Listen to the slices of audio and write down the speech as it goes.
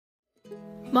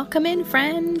Welcome in,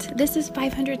 friend. This is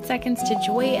 500 Seconds to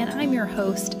Joy, and I'm your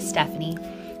host, Stephanie.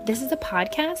 This is a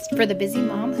podcast for the busy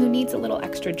mom who needs a little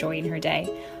extra joy in her day.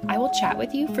 I will chat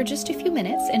with you for just a few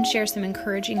minutes and share some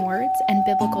encouraging words and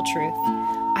biblical truth.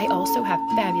 I also have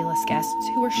fabulous guests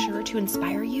who are sure to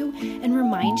inspire you and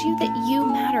remind you that you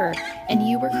matter and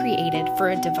you were created for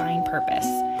a divine purpose.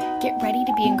 Get ready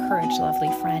to be encouraged,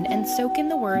 lovely friend, and soak in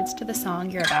the words to the song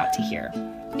you're about to hear.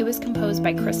 It was composed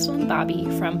by Crystal and Bobby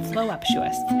from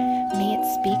Flowuptuous. May it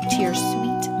speak to your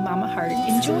sweet mama heart.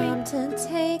 Enjoy. It's time to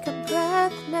take a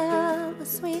breath now, a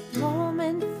sweet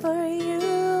moment for you.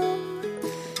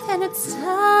 And it's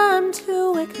time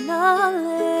to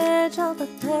acknowledge all the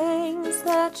things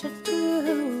that you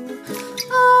do.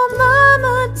 Oh,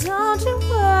 mama, don't you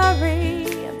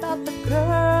worry about the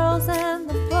girls and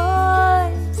the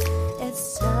boys.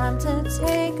 It's time to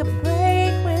take a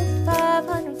break with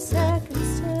 500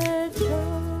 seconds to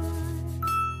joy.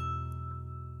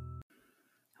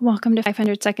 Welcome to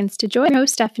 500 Seconds to Joy. I'm your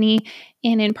host, Stephanie,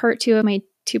 and in part two of my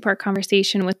two-part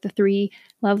conversation with the three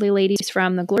lovely ladies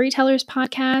from the Glorytellers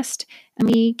podcast,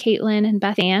 Emily, Caitlin, and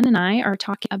Beth Ann and I are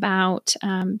talking about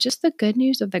just the good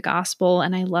news of the gospel,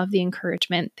 and I love the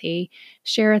encouragement they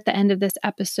share at the end of this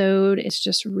episode. It's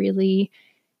just really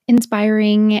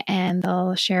inspiring, and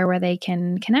they'll share where they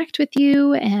can connect with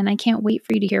you, and I can't wait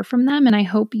for you to hear from them, and I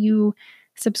hope you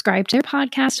subscribe to their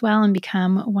podcast well and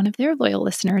become one of their loyal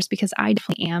listeners, because I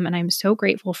definitely am, and I'm so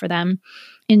grateful for them.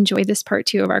 Enjoy this part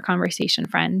two of our conversation,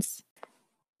 friends.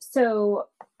 So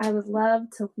I would love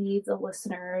to leave the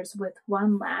listeners with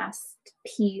one last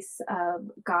piece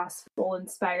of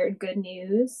gospel-inspired good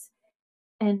news,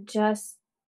 and just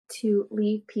to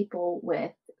leave people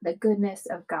with the goodness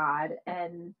of God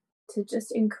and to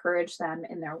just encourage them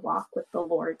in their walk with the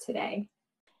Lord today.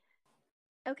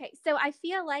 Okay, so I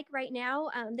feel like right now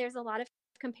there's a lot of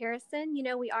comparison. You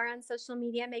know, we are on social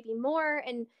media, maybe more,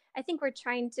 and I think we're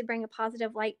trying to bring a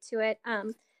positive light to it.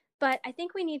 But I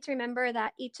think we need to remember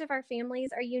that each of our families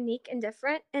are unique and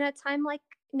different in a time like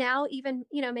now, even,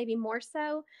 you know, maybe more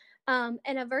so. And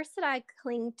a verse that I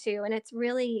cling to, and it's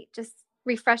really just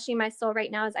refreshing my soul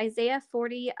right now, is Isaiah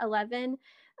 40:11.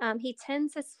 He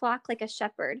tends his flock like a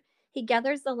shepherd. He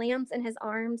gathers the lambs in his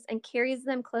arms and carries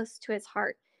them close to his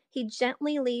heart. He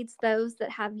gently leads those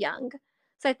that have young.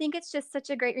 So I think it's just such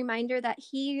a great reminder that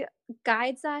he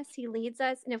guides us, he leads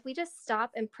us. And if we just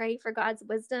stop and pray for God's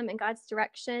wisdom and God's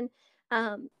direction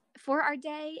for our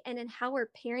day and in how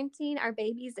we're parenting our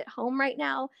babies at home right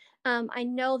now, I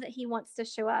know that he wants to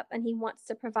show up and he wants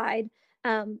to provide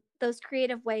those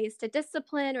creative ways to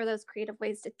discipline, or those creative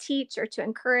ways to teach or to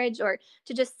encourage, or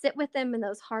to just sit with them in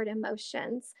those hard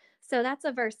emotions. So that's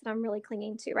a verse that I'm really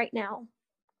clinging to right now.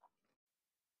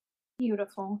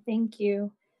 Beautiful. Thank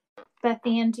you. Beth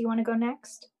Ann, do you want to go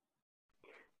next?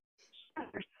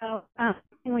 Sure. So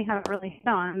we haven't really hit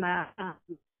on that,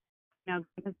 has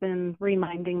been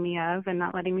reminding me of and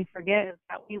not letting me forget, is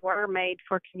that we were made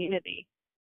for community,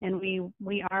 and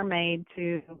we are made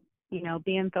to,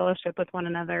 be in fellowship with one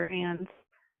another. And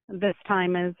this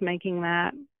time is making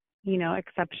that,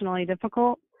 exceptionally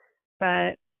difficult.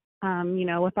 But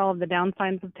with all of the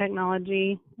downsides of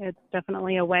technology, it's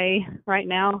definitely a way right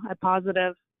now, a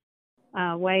positive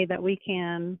way that we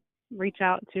can reach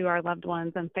out to our loved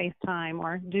ones and FaceTime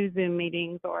or do Zoom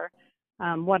meetings or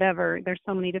whatever. There's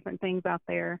so many different things out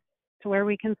there to where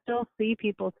we can still see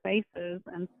people's faces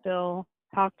and still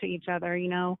talk to each other,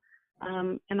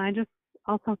 and I just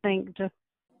also think just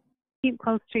keep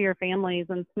close to your families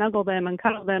and snuggle them and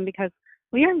cuddle them, because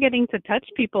we aren't getting to touch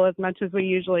people as much as we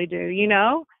usually do,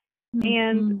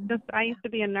 And just, I used to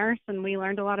be a nurse, and we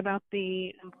learned a lot about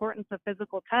the importance of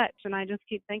physical touch. And I just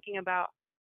keep thinking about,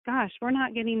 gosh, we're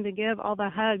not getting to give all the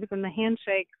hugs and the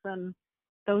handshakes and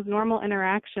those normal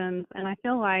interactions. And I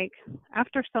feel like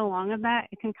after so long of that,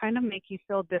 it can kind of make you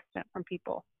feel distant from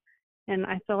people. And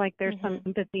I feel like there's some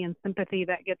empathy and sympathy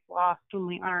that gets lost when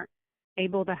we aren't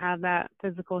able to have that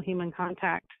physical human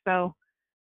contact. So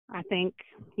I think,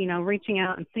 reaching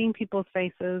out and seeing people's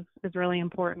faces is really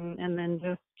important. And then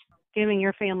just giving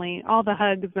your family all the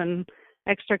hugs and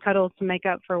extra cuddles to make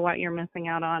up for what you're missing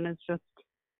out on is just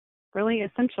really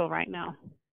essential right now.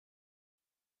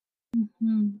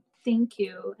 Mm-hmm. Thank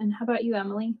you. And how about you,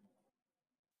 Emily?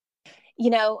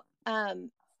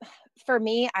 For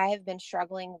me, I have been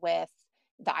struggling with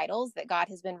the idols that God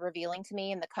has been revealing to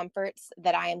me and the comforts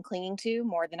that I am clinging to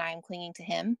more than I am clinging to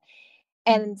him.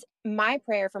 And my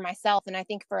prayer for myself, and I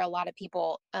think for a lot of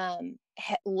people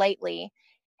lately,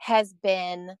 has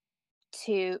been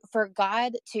for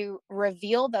God to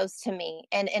reveal those to me.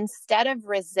 And instead of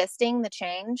resisting the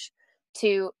change,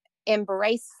 to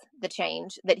embrace the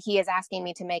change that he is asking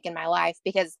me to make in my life,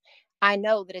 because I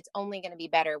know that it's only going to be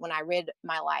better when I rid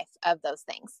my life of those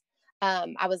things.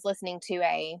 I was listening to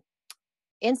a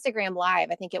Instagram live,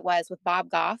 I think it was, with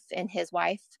Bob Goff and his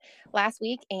wife last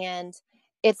week. And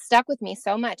it stuck with me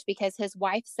so much because his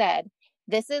wife said,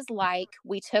 this is like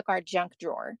we took our junk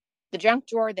drawer, the junk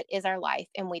drawer that is our life,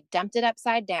 and we dumped it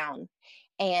upside down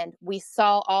and we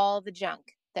saw all the junk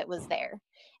that was there.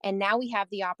 And now we have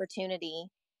the opportunity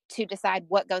to decide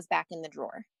what goes back in the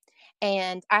drawer.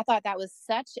 And I thought that was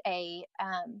such a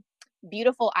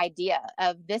beautiful idea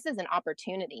of, this is an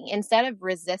opportunity. Instead of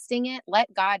resisting it,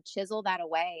 let God chisel that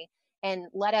away and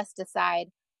let us decide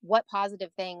what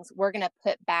positive things we're going to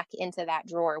put back into that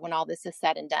drawer when all this is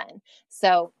said and done.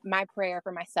 So my prayer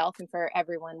for myself and for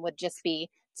everyone would just be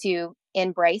to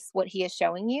embrace what he is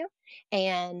showing you.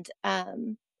 And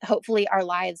hopefully our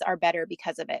lives are better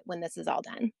because of it when this is all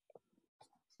done.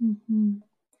 Mm-hmm.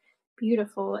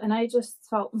 Beautiful. And I just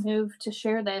felt moved to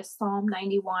share this Psalm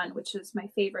 91, which is my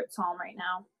favorite Psalm right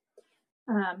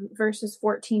now. Verses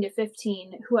 14 to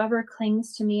 15. Whoever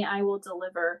clings to me, I will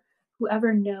deliver.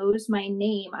 Whoever knows my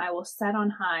name, I will set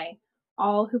on high.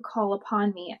 All who call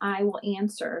upon me, I will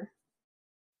answer.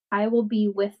 I will be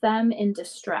with them in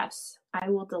distress. I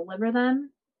will deliver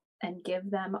them and give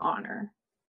them honor.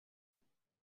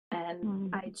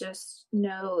 And I just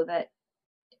know that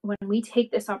when we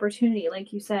take this opportunity,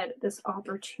 like you said, this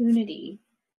opportunity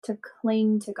to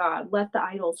cling to God, let the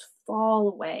idols fall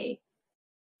away,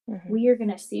 we are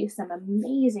going to see some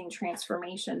amazing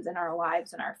transformations in our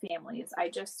lives and our families. I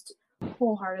just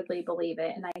wholeheartedly believe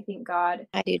it. And I think God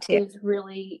is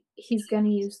really, he's going to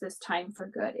use this time for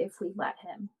good if we let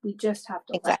him. We just have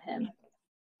to let him.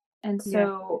 And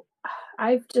so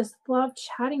I've just loved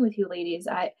chatting with you ladies.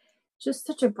 Just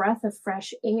such a breath of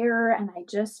fresh air, and I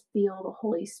just feel the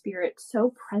Holy Spirit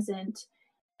so present.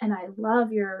 And I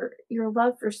love your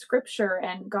love for scripture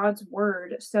and God's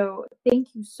word. So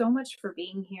thank you so much for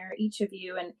being here, each of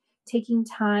you, and taking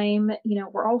time.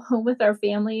 We're all home with our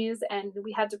families, and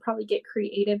we had to probably get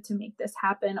creative to make this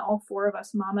happen, all 4 of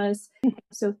us mamas.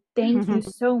 So thank you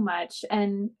so much.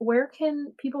 And where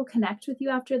can people connect with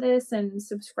you after this and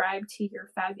subscribe to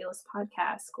your fabulous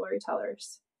podcast,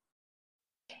 Glorytellers?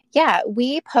 Yeah,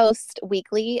 we post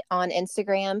weekly on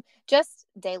Instagram, just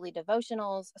daily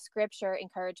devotionals, scripture,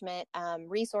 encouragement,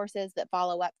 resources that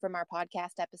follow up from our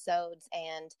podcast episodes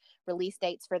and release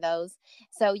dates for those.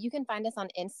 So you can find us on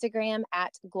Instagram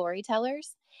at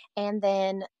Glorytellers. And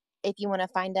then if you want to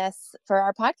find us for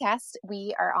our podcast,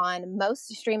 we are on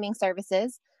most streaming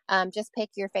services. Just pick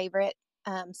your favorite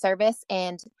service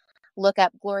and look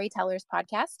up Glorytellers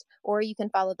podcast, or you can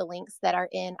follow the links that are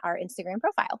in our Instagram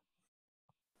profile.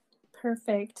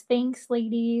 Perfect. Thanks,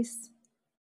 ladies.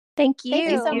 Thank you.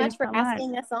 Thank you so much for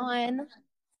asking us on.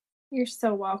 You're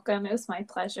so welcome. It was my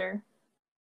pleasure.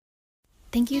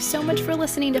 Thank you so much for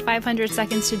listening to 500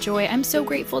 Seconds to Joy. I'm so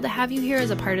grateful to have you here as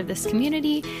a part of this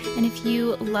community. And if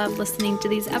you love listening to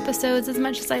these episodes as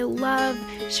much as I love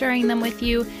sharing them with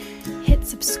you, hit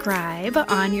subscribe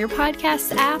on your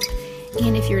podcast app.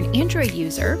 And if you're an Android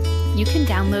user, you can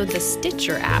download the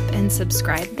Stitcher app and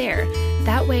subscribe there.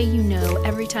 That way you know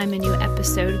every time a new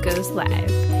episode goes live.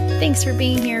 Thanks for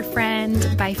being here,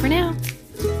 friend. Bye for now.